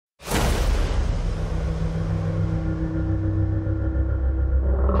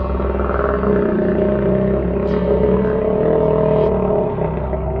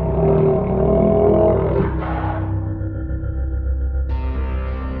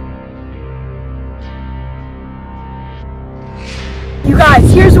You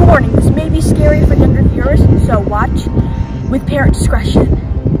guys, here's a warning. This may be scary for younger viewers, so watch with parent discretion.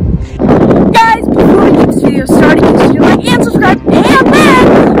 Guys, before we get this video started, consider like and subscribe, and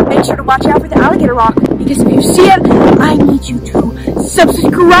then make sure to watch out for the alligator rock, because if you see it, I need you to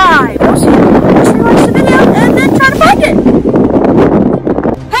subscribe. Also, make sure you watch the video and then try to find it.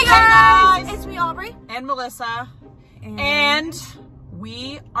 Hey guys! It's me, Aubrey. And Melissa. And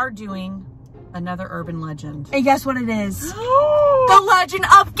we are doing another urban legend. And guess what it is? The legend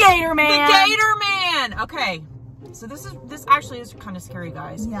of Gator Man. The Gator Man. Okay. So this actually is kind of scary,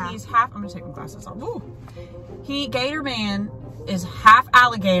 guys. Yeah. He's half, I'm gonna take my glasses off. Ooh. Gator Man is half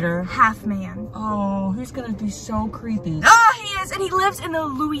alligator, half man. Oh, he's gonna be so creepy. Oh, he is, and he lives in the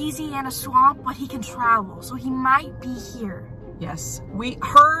Louisiana swamp, but he can travel, so he might be here. Yes, we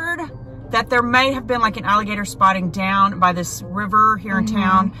heard that there may have been like an alligator spotting down by this river here in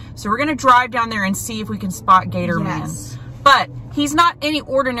town. So we're gonna drive down there and see if we can spot Gator Man. But he's not any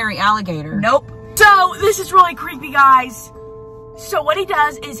ordinary alligator. Nope. So this is really creepy, guys. So what he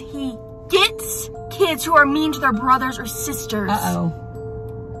does is he gets kids who are mean to their brothers or sisters.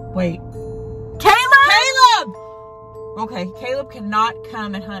 Uh-oh. Wait. Caleb! Okay, Caleb cannot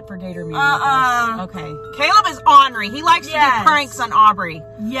come and hunt for Gator Man with us. Okay. Caleb is ornery. He likes to do pranks on Aubrey.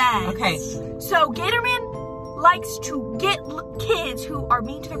 Yes. Okay. So Gator Man likes to get kids who are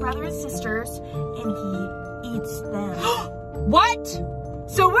mean to their brothers and sisters, and he eats them. What?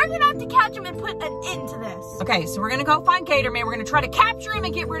 So we're gonna have to catch him and put an end to this. Okay, so we're gonna go find Gator Man. We're gonna try to capture him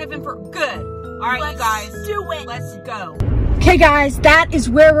and get rid of him for good. All right, you guys. Let's do it. Let's go. Okay, guys, that is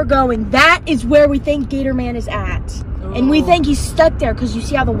where we're going. That is where we think Gator Man is at. Ooh. And we think he's stuck there because you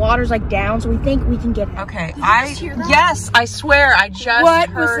see how the water's like down, so we think we can get him. Okay, Yes, I swear, I just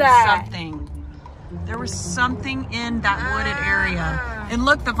heard that? something. There was something in that wooded area. And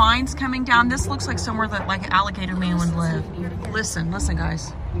look, the vines coming down. This looks like somewhere that like Alligator Man would live. Listen,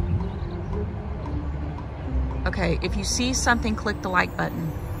 guys. Okay, if you see something, click the like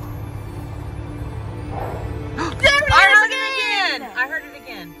button. I heard it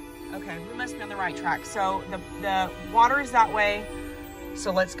again. Okay, we must be on the right track. So the water is that way.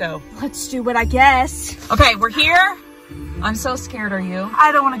 So let's go. Let's do it, I guess. Okay, we're here. I'm so scared. Are you?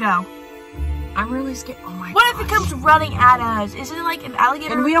 I don't want to go. I'm really scared. Oh my god. What if it comes running at us? Is it like an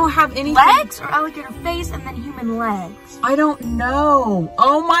alligator? And we don't have any legs or alligator face and then human legs? I don't know.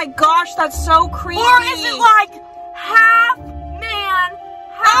 Oh my gosh, that's so creepy. Or is it like half man,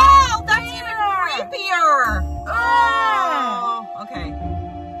 half that's even creepier. Oh. Okay.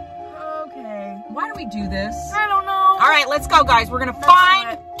 Why do we do this? I don't know. All right, let's go, guys. We're gonna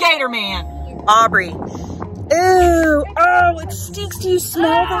find Gator Man. Aubrey. Ew, oh, it stinks. Do you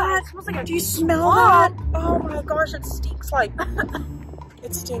smell that? It smells like Do you smell that? Oh my gosh, it stinks like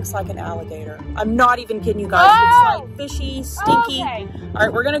an alligator. I'm not even kidding you guys. It's like fishy, stinky. Okay. All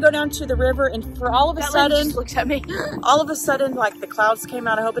right, we're gonna go down to the river, and for all of a sudden, just looks at me. all of a sudden, like the clouds came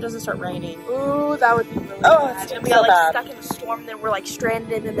out. I hope it doesn't start raining. Ooh, that would be really bad. It's gonna be be so like bad. stuck in a storm, then we're like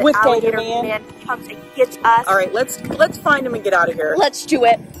stranded, and the With alligator Gator man comes and gets us. All right, let's find him and get out of here. Let's do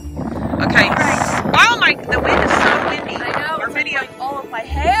it. Okay. Oh my, the wind is so windy. I know. Our video. Like all of my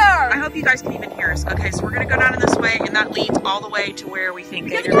hair. I hope you guys can even hear us. Okay, so we're gonna go down in this way, and that leads all the way to where we think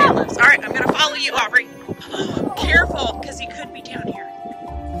Gator Man lives. All right, I'm gonna follow you, Aubrey. Careful, because he could be down here.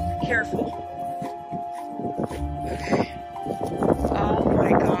 Careful. Okay. Oh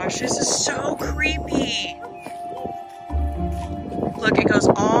my gosh, this is so creepy. Look, it goes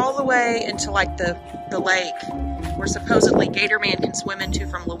all the way into like the lake where supposedly Gator Man can swim into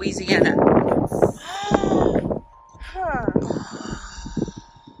from Louisiana.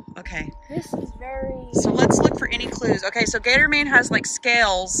 Okay. This is very... So let's look for any clues. Okay, so Gator Man has like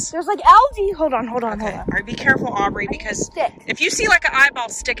scales. There's like algae. Hold on. All right, be careful, Aubrey, because if you see like an eyeball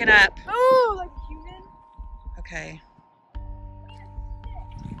sticking up. Oh, like a human? Okay.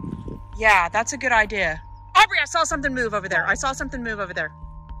 Yeah, that's a good idea. Aubrey, I saw something move over there.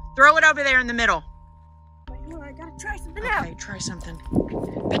 Throw it over there in the middle. I gotta try something out. Okay, try something.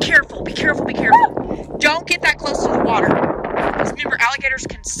 Be careful. Don't get that close to the water. Because remember, alligators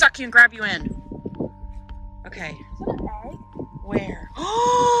can suck you and grab you in. Okay. Is that an egg? Where?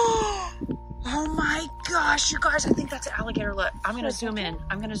 Oh my gosh, you guys, I think that's an alligator. Look, I'm gonna zoom in.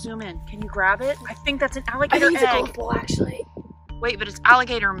 Can you grab it? I think that's an alligator egg. I think it's a golf ball, actually. Wait, but it's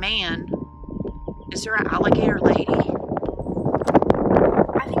Alligator Man. Is there an alligator lady? I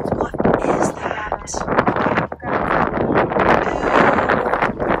think it's what is that? Ooh.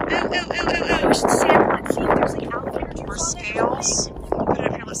 We should sample it, see if there's like alligator juice or scales. Put it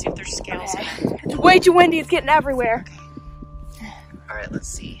up here, let's see if there's scales in it. It's way too windy, it's getting everywhere. Okay. Alright, let's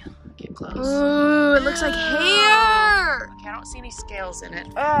see. Get close. Ooh, it looks like hair. Okay, I don't see any scales in it.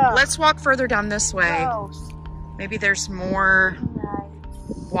 Ugh. Let's walk further down this way. Gross. Maybe there's more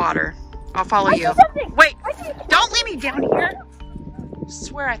Nice. water. I'll follow I you. see something. Wait, I see a don't leave me down here. I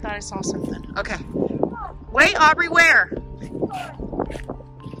swear I thought I saw something. Okay. Wait, Aubrey, where?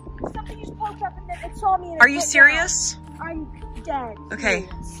 Something just poked up and then it saw me. And Are you serious? Down. I'm dead. Okay.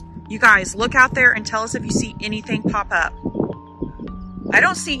 You guys, look out there and tell us if you see anything pop up. I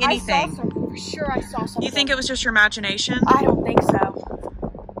don't see anything. I saw something. For sure I saw something. You think it was just your imagination? I don't think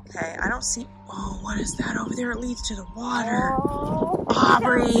so. Okay, I don't see. Oh, what is that over there? It leads to the water. Oh,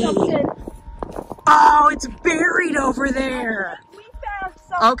 Aubrey. Oh, it's buried over there. We found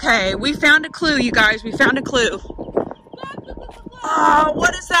something. Okay, we found a clue, you guys. We found a clue. Oh,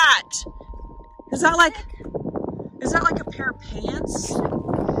 what is that? Is that like a pair of pants? Okay.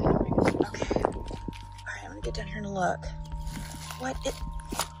 All right, I'm gonna get down here and look. What?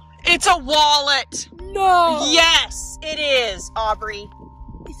 It's a wallet. No. Yes, it is, Aubrey.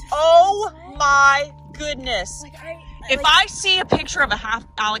 Oh my goodness. If I see a picture of a half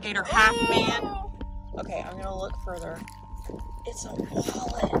alligator, half man. Okay, I'm gonna look further. It's a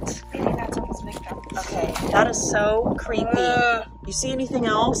wallet. Maybe that's someone's victim. Okay, that is so creepy. You see anything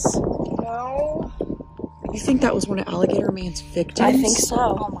else? No. You think that was one of Alligator Man's victims? I think so.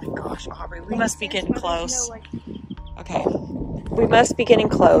 Oh my gosh, Aubrey, we must be getting close. Okay, we must be getting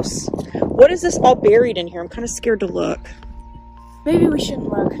close. What is this all buried in here? I'm kind of scared to look. Maybe we shouldn't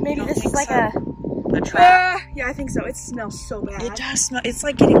look. Maybe this is like a trap. Yeah, I think so. It smells so bad. It does smell. It's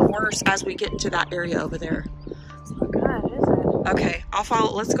like getting worse as we get into that area over there. It's not good, is it? Okay, I'll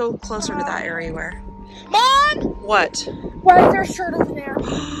follow. Let's go closer to that area where. Mom! What? Why is there a shirt over there?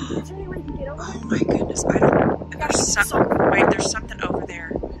 Is there any way you can get over there? Oh my goodness, I don't. There's something. Wait, there's something over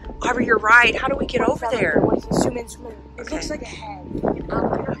there. Aubrey, you're right. How do we get over there? Zoom in, zoom in. It looks like a head. Like an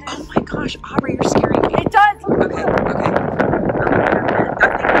alligator head. Oh my gosh, Aubrey, you're scaring me. It does. Look, Okay, okay.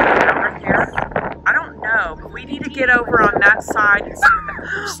 That thing right here. I don't know, but we need to get over on that side. And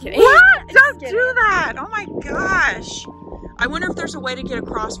Just kidding. What? Just Don't kidding. do that. Oh my gosh. I wonder if there's a way to get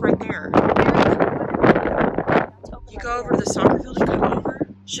across right there. You go over to the soccer field and go over?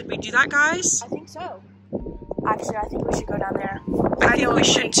 Should we do that, guys? I think so. Actually, I think we should go down there. I think we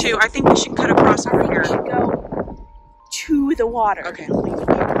should too. I think we should cut across over here. We should go to the water. Okay, I'll leave it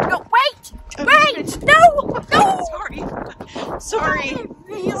back. No, wait! Wait! No! No! Sorry. Sorry.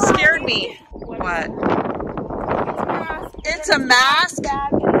 It scared me. What? It's a mask?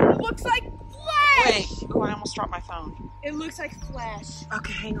 It looks like flesh! Wait. Oh, I almost dropped my phone. It looks like flesh.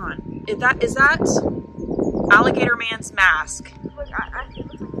 Okay, hang on. Is that Alligator Man's mask? Look, it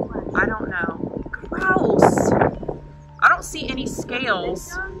looks like flesh. I don't know. Gross. I don't see any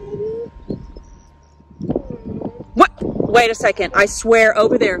scales. What? Wait a second. I swear,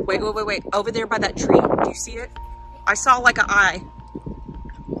 over there. Wait. Over there by that tree. Do you see it? I saw like an eye.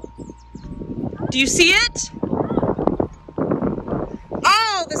 Do you see it?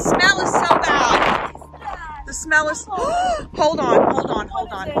 Oh, the smell is so bad. The smell is... Hold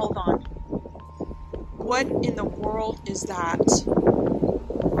on. What in the world is that?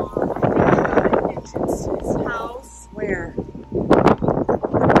 It's his house. Where? Man,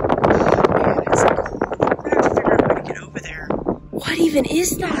 it's cold. We're gonna have to figure out a way to get over there. What even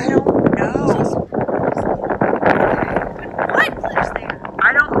is that? I don't know. What lives there?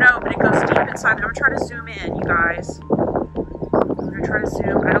 I don't know, but it goes deep inside. I'm gonna try to zoom in, you guys. I'm gonna try to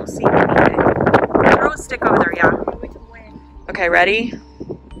zoom. I don't see anything. Throw a stick over there, yeah. Okay, ready?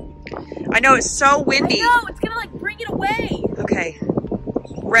 I know it's so windy. I know, it's gonna like bring it away. Okay.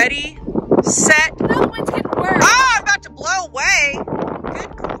 Ready, set. No, it's getting worse. Oh, I'm about to blow away.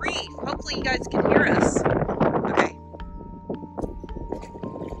 Good grief. Hopefully you guys can hear us. Okay.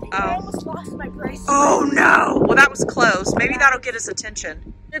 I almost lost my bracelet. Oh no. Well, that was close. Maybe that'll get us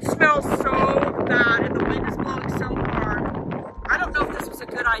attention. It smells so bad and the wind is blowing so hard. I don't know if this was a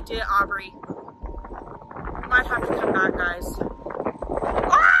good idea, Aubrey. We might have to come back, guys.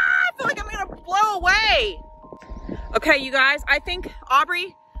 Ah, I feel like I'm gonna blow away. Okay, you guys,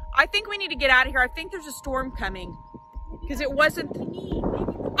 Aubrey, I think we need to get out of here. I think there's a storm coming because it wasn't.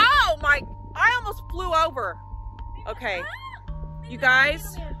 Oh my, I almost flew over. Okay, you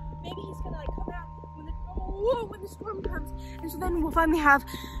guys. Maybe he's gonna like come out when the storm comes, and so then we'll finally have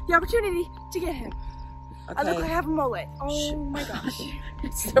the opportunity to get him. Okay. I look like I have a mullet. Oh my gosh.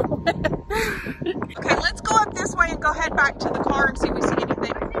 It's so wet. Okay, let's go up this way and go head back to the car and see if we see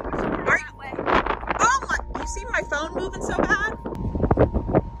anything. Are you? Oh my! You see my phone moving so bad?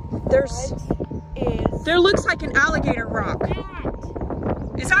 There looks like an alligator rock.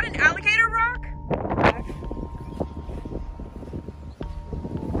 Is that an alligator rock?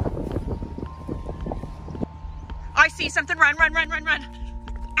 I see see something. Run, run, run, run, run.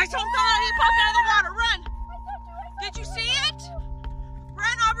 I saw him come out. He popped out of the water. Run. Did you see it?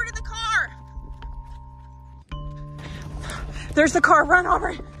 Run, Aubrey, to the car. There's the car. Run,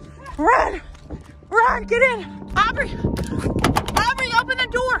 Aubrey. Run. Run. Get in. Aubrey. Aubrey, open the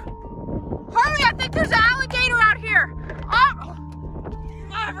door. Hurry. I think there's an alligator out here.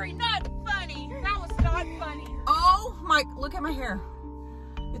 Aubrey, not funny. That was not funny. Oh, my. Look at my hair.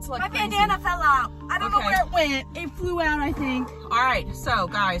 It's like my crazy. bandana fell out. I don't know where it went. It flew out, I think. All right. So,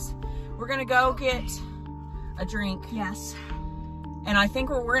 guys, we're going to go get a drink. Yes. And I think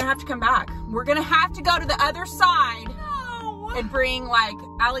we're gonna have to come back. We're gonna have to go to the other side and bring like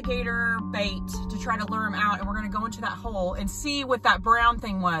alligator bait to try to lure them out. And we're gonna go into that hole and see what that brown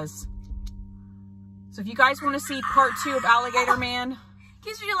thing was. So if you guys wanna see part 2 of Alligator Man,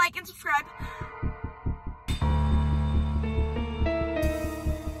 please do like and subscribe.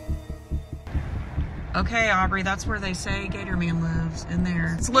 okay, Aubrey, that's where they say Gator Man lives, in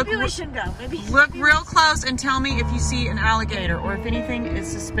there. So Maybe we should go. Maybe. Look real close and tell me if you see an alligator or if anything is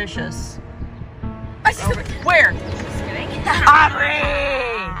suspicious. Where? Just kidding.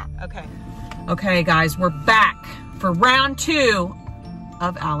 Aubrey! Okay. Okay, guys, we're back for round 2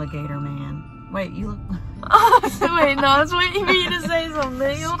 of Alligator Man. Wait, you look... Wait, no, I was waiting for you to say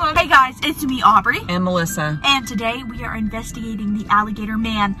something. Hold on. Hey guys, it's me, Aubrey. And Melissa. And today we are investigating the Alligator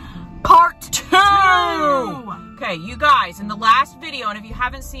Man Part 2! Okay, you guys, in the last video, and if you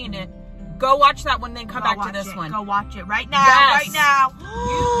haven't seen it, go watch that one, then come back to this one. Go watch it right now, Yes. right now.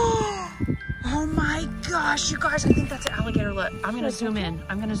 Oh my gosh, you guys, I think that's an alligator. Look, I'm gonna zoom in.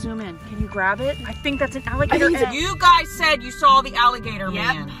 I'm gonna zoom in. Can you grab it? I think that's an alligator. You guys said you saw the alligator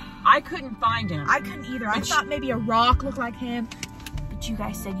man. I couldn't find him. I couldn't either. I thought maybe a rock looked like him. But you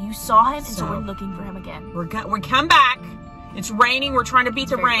guys said you saw him, and so we're looking for him again. We're come back. It's raining. We're trying to beat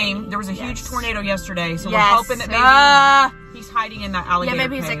the rain. There was a huge tornado yesterday, so we're hoping that maybe he's hiding in that alligator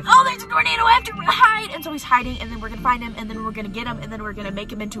maybe he's cave. like, oh, there's a tornado, I have to hide. And so he's hiding, and then we're gonna find him, and then we're gonna get him, and then we're gonna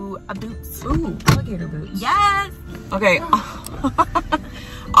make him into a boots. Ooh, alligator boots. Yes. Okay.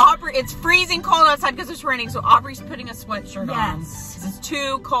 Aubrey, it's freezing cold outside because it's raining, so Aubrey's putting a sweatshirt on. It's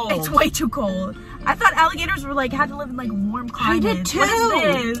too cold. It's way too cold. I thought alligators were like, had to live in like warm climates. I did too.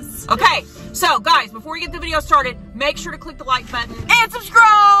 What is this? Okay, so guys, before we get the video started, make sure to click the like button and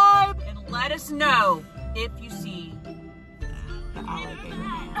subscribe and let us know if you see the alligator.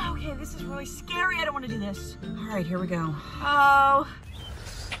 Okay, this is really scary. I don't want to do this. All right, here we go. Oh.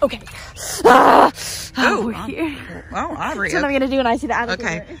 Okay. We're here. Oh, Aubrey. That's what I'm gonna do when I see the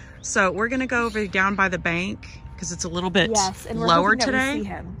alligator. Okay, so we're gonna go over down by the bank because it's a little bit and we're lower that today. we see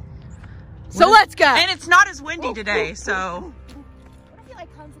him. So let's go. And it's not as windy today, so. What if he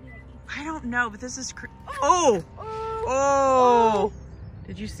like comes and he like eats? I don't know, but this is oh.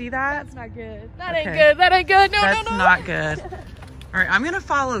 Did you see that? That's not good. That ain't good. That ain't good. No, That's not good. All right, I'm gonna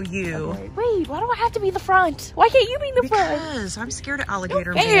follow you. Okay. Wait, why do I have to be in the front? Why can't you be in the front? Because I'm scared of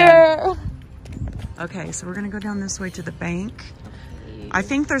alligator man. Fair. Okay, so we're gonna go down this way to the bank. I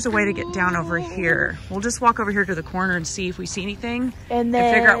think there's a way to get down over here. We'll just walk over here to the corner and see if we see anything and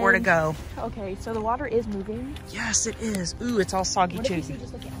then figure out where to go. Okay, so the water is moving. Yes, it is. Ooh, it's all soggy what too. If you see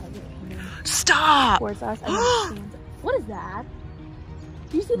just like an alligator Stop! Towards us what is that?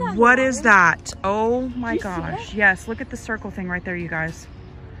 Do you see that? What is that? Oh my gosh. Yes, look at the circle thing right there, you guys.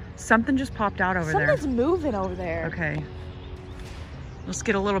 Something just popped out over there. Something's moving over there. Okay. Let's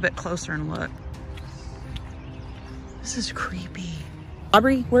get a little bit closer and look. This is creepy.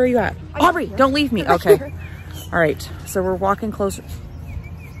 Aubrey, where are you at? Aubrey, don't leave me. Okay. All right. So we're walking closer.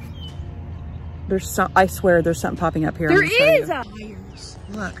 There's some, I swear there's something popping up here. There is. Tires.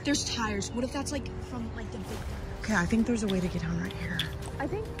 Look. There's tires. What if that's like from like the big... Okay, I think there's a way to get down right here. I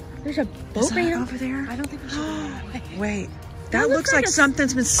think there's a boat is that over there. I don't think we should go that way. Wait. That looks like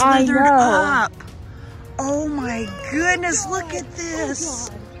something's been slithered up. Oh my goodness, look at this.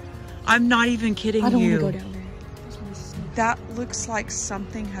 Oh, I'm not even kidding you. I don't want to go down there. That looks like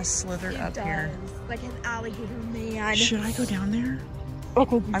something has slithered up here. Like an alligator man. Should I go down there?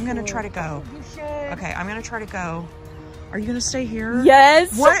 I'm gonna try to go. Okay, I'm gonna try to go. Are you gonna stay here?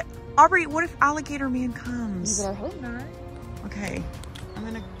 Yes. What? Aubrey, what if alligator man comes? You better hope not. Okay, I'm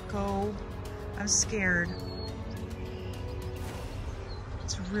gonna go. I'm scared.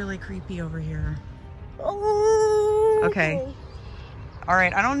 It's really creepy over here. Oh. Okay. All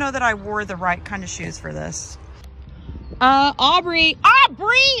right, I don't know that I wore the right kind of shoes for this. Aubrey!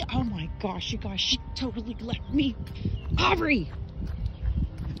 Oh my gosh, you guys, she totally left me. Aubrey!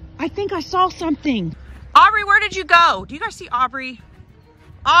 I think I saw something. Aubrey, where did you go? Do you guys see Aubrey?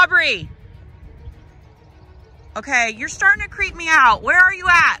 Aubrey! Okay, you're starting to creep me out. Where are you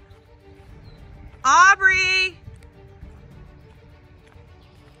at? Aubrey!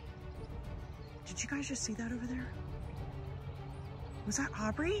 Did you guys just see that over there? Was that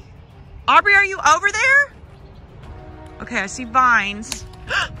Aubrey? Aubrey, are you over there? Okay, I see vines.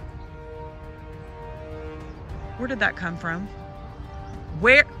 Where did that come from?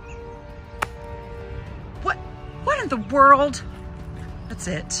 Where? What in the world? That's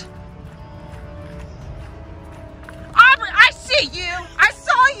it. Aubrey, I see you. I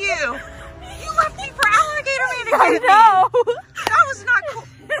saw you. You left me for Alligator Man to I get me. know. That was not cool.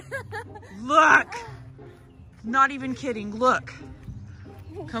 Look. Not even kidding. Look.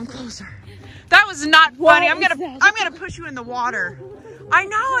 Come closer. That was not funny. I'm gonna push you in the water. I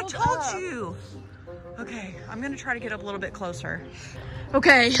know, I told you. Okay, I'm gonna try to get up a little bit closer.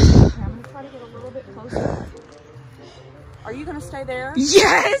 Okay. I'm gonna try to get a little bit closer. Are you gonna stay there?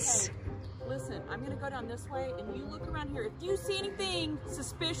 Yes! Okay. Listen, I'm gonna go down this way and you look around here. If you see anything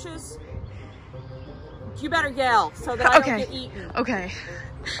suspicious, you better yell so that I don't get eaten. Okay.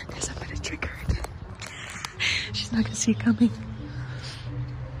 Because I'm gonna trick her again. She's not gonna see it coming.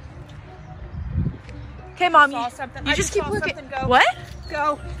 Okay, Mom, you just keep looking. Go. What?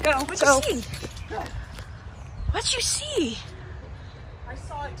 Go. What'd you see? What'd you see? I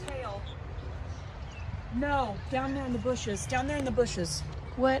saw a tail. No, down there in the bushes. Down there in the bushes.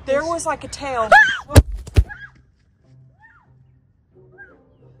 What? There was like a tail.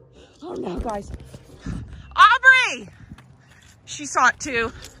 Oh no, guys. Aubrey! She saw it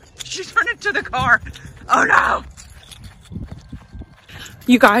too. She turned into the car. Oh no.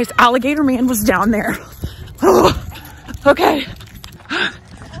 You guys, Alligator Man was down there. Oh, okay.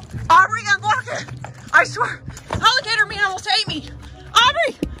 Aubrey, unlock it. I swear, Alligator Man will take me.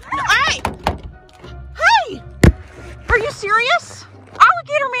 Aubrey, hey, hey, are you serious?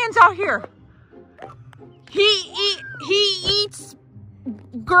 Alligator Man's out here. He eats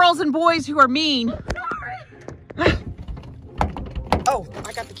girls and boys who are mean. Oh,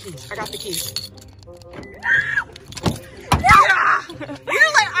 I got the keys. Yeah. You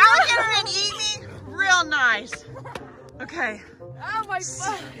let Alligator Man eat me? Real nice. Okay. Oh my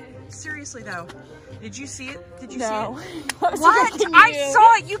God. Seriously though, did you see it? Did you No. see it? What? I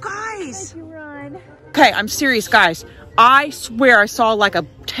saw it, you guys. You run. Okay, I'm serious, guys. I swear I saw like a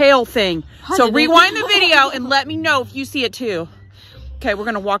tail thing. So rewind the video and let me know if you see it too. Okay, we're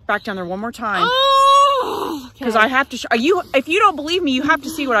gonna walk back down there one more time. Because I have to show you. If you don't believe me, you have to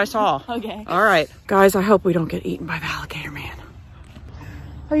see what I saw. Okay. All right, guys. I hope we don't get eaten by the Alligator Man.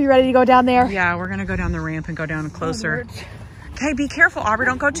 Are you ready to go down there? Yeah, we're gonna go down the ramp and go down closer. Okay, be careful, Aubrey.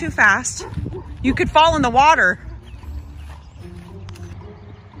 Don't go too fast. You could fall in the water.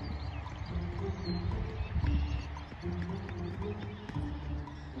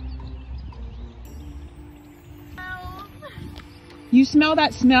 You smell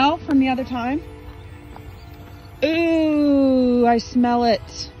that smell from the other time? Ooh, I smell it.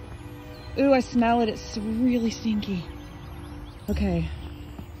 Ooh, I smell it. It's really stinky. Okay.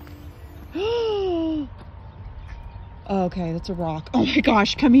 Okay, that's a rock. Oh my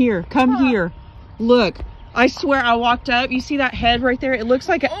gosh, come here. Come here. Look, I swear I walked up. You see that head right there? It looks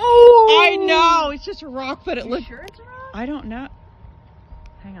like a... Oh! I know, it's just a rock, but it looks... Sure it's a rock? I don't know.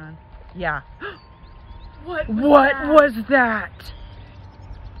 Hang on. Yeah. What was that?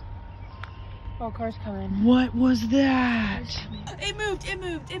 Oh, car's coming. What was that? It moved.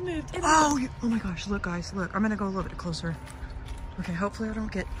 Oh my gosh, look guys, look. I'm gonna go a little bit closer. Okay, hopefully I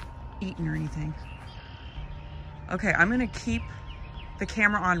don't get eaten or anything. Okay, I'm gonna keep the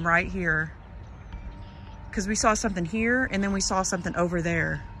camera on right here because we saw something here and then we saw something over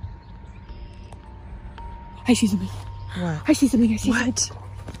there. I see something. What? I see something. What?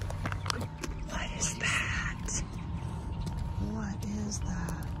 What is that? What is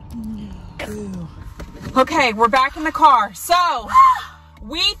that? Ooh. Okay, we're back in the car. So,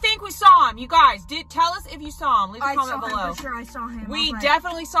 we think we saw him. You guys, tell us if you saw him. Leave a comment below. For sure, I saw him. We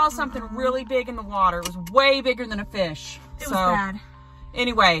definitely saw something really big in the water. It was way bigger than a fish. It was bad.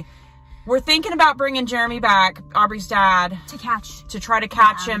 Anyway, we're thinking about bringing Jeremy back, Aubrey's dad, to try to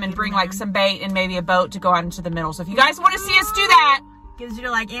catch him and bring like some bait and maybe a boat to go out into the middle. So if you guys want to see us do that, give us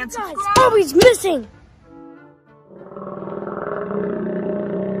your like and subscribe. Aubrey's missing.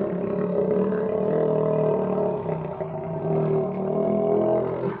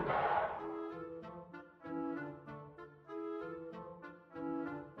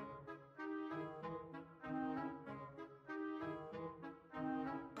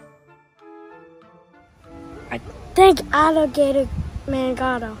 I think Alligator Man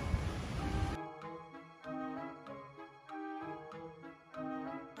got her.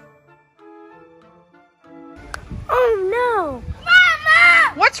 Oh no!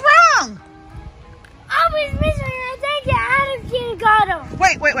 Mama! what's wrong? Aubrey's missing. I think the Alligator got her.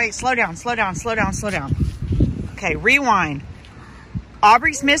 Wait. wait. Slow down. Okay, rewind.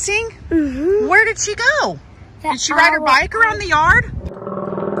 Aubrey's missing? Mm-hmm. Where did she go? Did she ride her bike around the yard?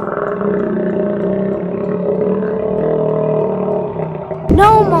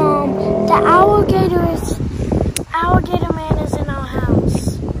 No, Mom. The alligator man is in our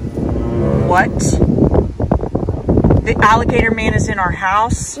house. What? The alligator man is in our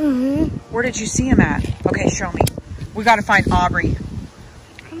house? Mm-hmm. Where did you see him at? Okay, show me. We got to find Aubrey.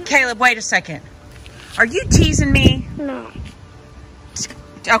 Caleb, wait a second. Are you teasing me? No.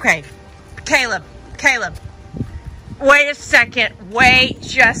 Okay. Caleb. Wait a second. Wait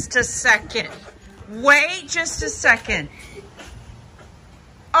just a second.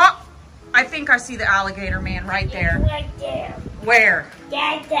 Oh, I think I see the alligator man right there. Right there. Where?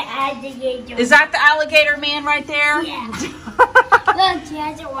 That's the alligator. Is that the alligator man right there? Yeah. Look, he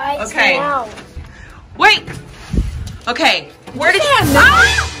has a white tail. Wait. Okay. Where did you...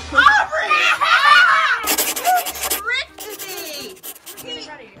 Aubrey!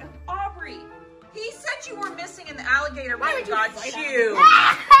 Aubrey, he said you were missing in the alligator man got you.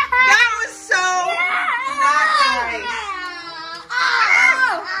 That was so not nice.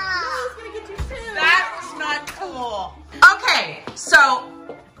 That was not cool. Okay, so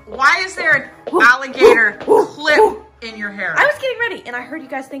why is there an alligator clip in your hair? I was getting ready and I heard you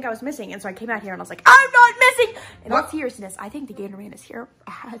guys think I was missing, and so I came out here and I was like, I'm not missing. In all seriousness, I think the gator man is here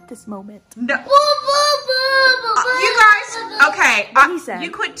at this moment. No. You guys, okay, What he said.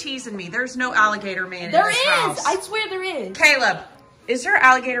 you quit teasing me. There's no alligator man in There this is. house. I swear there is. Caleb, is there an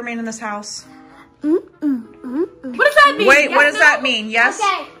alligator man in this house? What does that mean? Wait, Yes, what does no? that mean? Yes?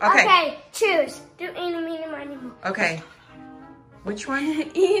 Okay. Choose. Do eeny, meeny, miny, moe. Okay. Which one?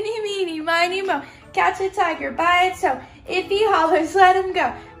 Eeny, meeny, miny, moe. Catch a tiger by its toe. If he hollers, let him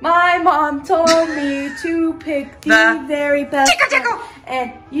go. My mom told me to pick the very best Tickle. one.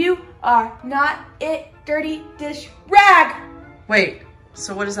 And you are not it, dirty dish rag. Wait,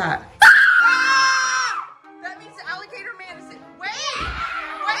 so what is that? That means the alligator man is it. Wait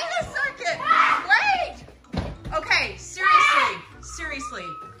a second. Wait. Okay, seriously.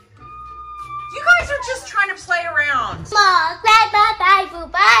 You guys are just trying to play around.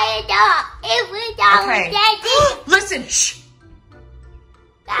 Okay. Listen, shh.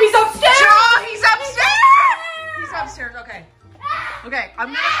 He's upstairs. Oh, he's upstairs. Okay,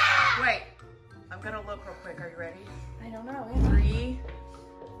 I'm gonna look real quick. Are you ready? I don't know. 3,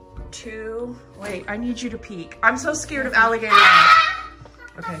 2, wait, I need you to peek. I'm so scared of alligators.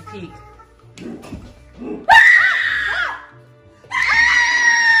 Okay, peek.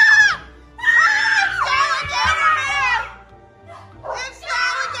 It's the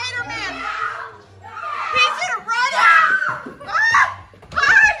alligator man! He's gonna run out!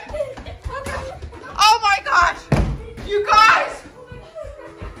 Oh my gosh! You guys!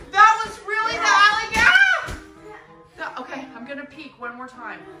 That was really the alligator! Okay, I'm gonna peek one more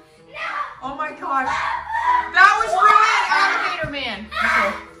time. Oh my gosh. That was really an alligator man.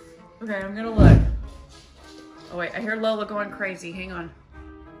 Okay, I'm gonna look. Oh wait, I hear Lola going crazy. Hang on.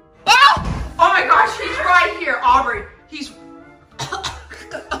 Oh! Oh my gosh, he's right here, Aubrey. He's...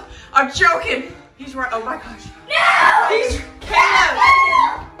 I'm joking. He's right, oh my gosh. No! He's...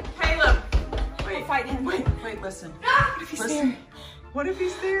 Caleb! Wait, fight him. Wait, listen. What if he's there? What if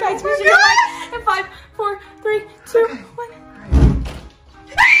he's there? Guys, we're here. in 5, 4, 3, 2, 1.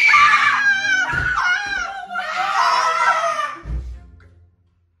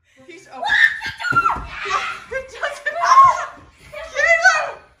 He's open. It doesn't matter.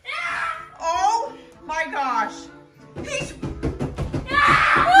 Caleb! Oh my gosh. He's real.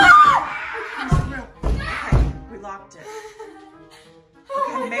 Okay, we locked it.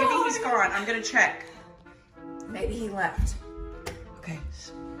 Okay, maybe he's gone. I'm gonna check. Maybe he left. Okay,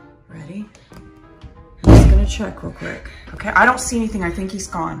 ready? I'm just gonna check real quick. Okay, I don't see anything. I think he's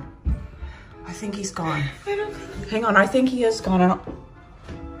gone. Hang on, I think he is gone. Oh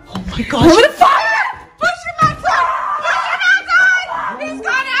my gosh. I'm gonna fire! Push him outside! He's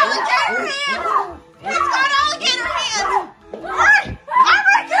got alligator hands! Hurry!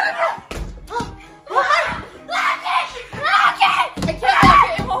 Aubrey, get him! I can't look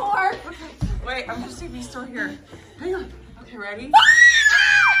it. It won't work. Wait, I'm gonna see if he's still here. Hang on. Okay, ready?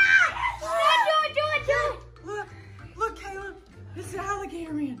 Look, Caleb. It's the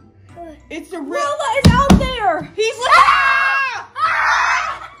alligator man. It's the real... Lola is out there. He's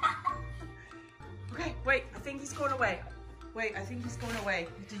Okay, wait, I think he's going away.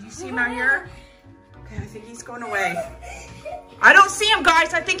 Did you see him out here? Okay, I think he's going away. I don't see him,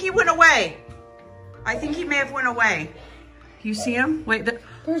 guys. I think he went away. I think he may have went away. You see him? Wait,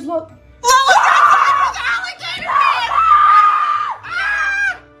 There's Lola. Lola! The alligator man!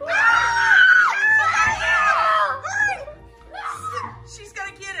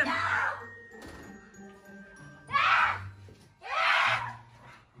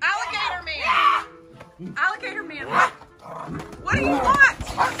 Alligator man, what do you want?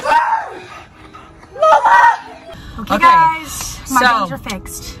 Okay, guys, my bones are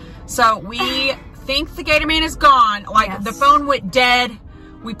fixed. So we think the gator man is gone. Like the phone went dead.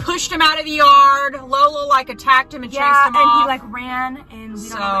 We pushed him out of the yard. Lola like attacked him and chased him off. He like ran, and we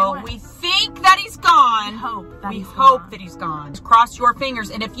don't know where he went. We think that he's gone. We hope that he's gone. Cross your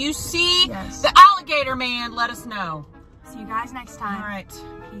fingers, and if you see the alligator man, let us know. See you guys next time. All right,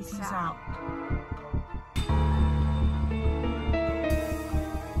 Peace out.